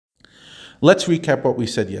Let's recap what we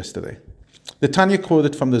said yesterday. The Tanya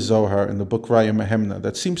quoted from the Zohar in the book Raya Mehemna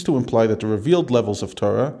that seems to imply that the revealed levels of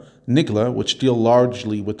Torah, Nigla, which deal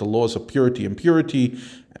largely with the laws of purity, impurity,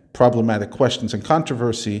 problematic questions and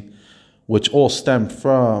controversy, which all stem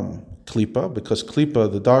from Klipa, because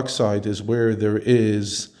Klipa, the dark side, is where there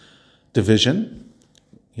is division,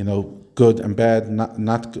 good and bad,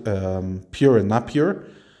 not pure and not pure.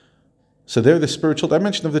 So they're the spiritual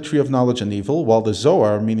dimension of the tree of knowledge and evil, while the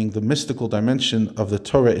Zohar, meaning the mystical dimension of the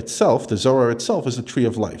Torah itself, the Zohar itself, is the tree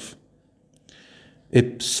of life.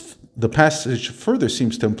 The passage further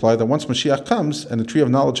seems to imply that once Mashiach comes and the tree of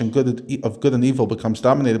knowledge and of good and evil becomes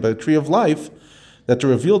dominated by the tree of life, that the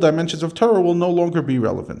revealed dimensions of Torah will no longer be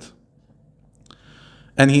relevant.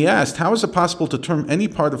 And he asked, how is it possible to term any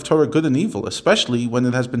part of Torah good and evil, especially when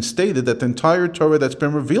it has been stated that the entire Torah that's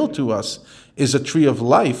been revealed to us is a tree of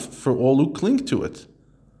life for all who cling to it?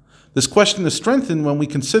 This question is strengthened when we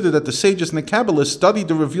consider that the sages and the Kabbalists studied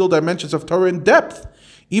the revealed dimensions of Torah in depth,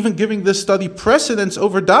 even giving this study precedence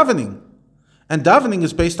over davening. And davening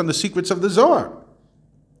is based on the secrets of the Zohar.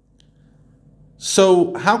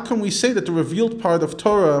 So how can we say that the revealed part of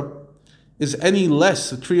Torah is any less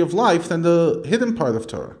the tree of life than the hidden part of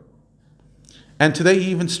Torah? And today he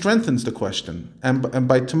even strengthens the question. And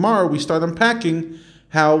by tomorrow we start unpacking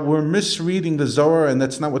how we're misreading the Zohar, and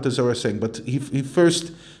that's not what the Zohar is saying. But he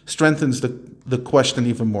first strengthens the question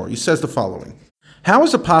even more. He says the following. How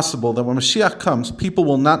is it possible that when Mashiach comes, people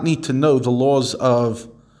will not need to know the laws of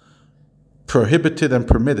prohibited and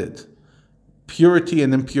permitted, purity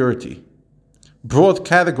and impurity, broad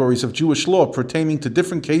categories of Jewish law pertaining to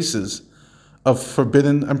different cases of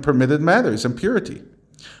forbidden and permitted matters and purity?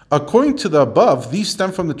 According to the above, these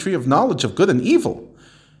stem from the tree of knowledge of good and evil.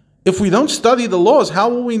 If we don't study the laws, how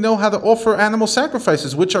will we know how to offer animal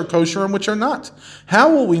sacrifices, which are kosher and which are not?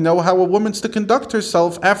 How will we know how a woman's to conduct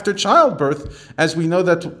herself after childbirth, as we know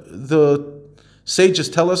that the sages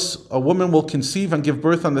tell us a woman will conceive and give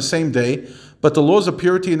birth on the same day, but the laws of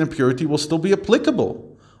purity and impurity will still be applicable?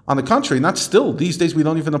 On the contrary, not still. These days we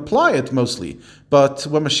don't even apply it mostly. But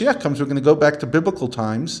when Mashiach comes, we're going to go back to biblical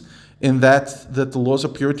times in that the laws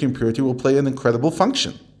of purity and impurity will play an incredible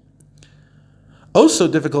function. Also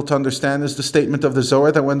difficult to understand is the statement of the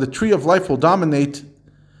Zohar that when the tree of life will dominate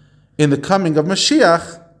in the coming of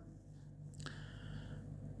Mashiach,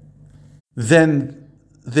 then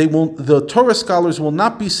the Torah scholars will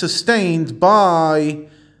not be sustained by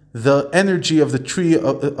the energy of the tree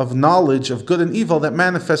of knowledge of good and evil that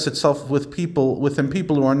manifests itself within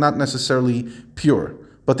people who are not necessarily pure,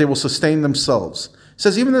 but they will sustain themselves. It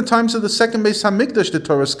says even in times of the second Beis Hamikdash, the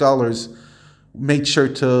Torah scholars made sure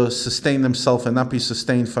to sustain themselves and not be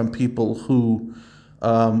sustained from people who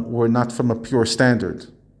were not from a pure standard.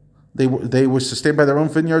 They were sustained by their own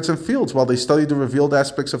vineyards and fields while they studied the revealed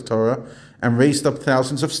aspects of Torah and raised up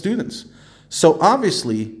thousands of students. So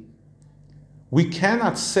obviously, we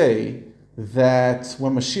cannot say that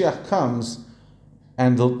when Mashiach comes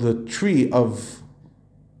and the tree of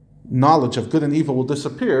knowledge of good and evil will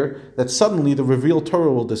disappear, that suddenly the revealed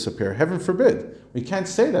Torah will disappear. Heaven forbid. We can't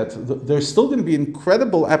say that. There's still going to be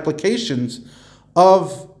incredible applications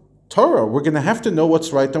of Torah. We're going to have to know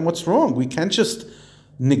what's right and what's wrong. We can't just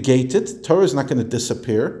negate it. Torah is not going to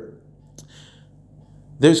disappear.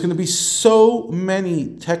 There's going to be so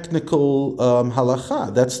many technical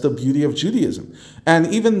halacha. That's the beauty of Judaism.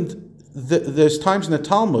 And even there's times in the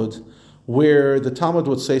Talmud where the Talmud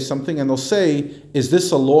would say something and they'll say, is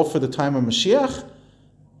this a law for the time of Mashiach?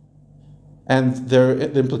 And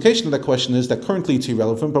the implication of that question is that currently it's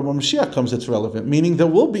irrelevant, but when Mashiach comes, it's relevant, meaning there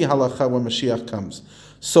will be halacha when Mashiach comes.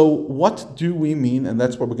 So what do we mean? And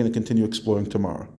that's what we're going to continue exploring tomorrow.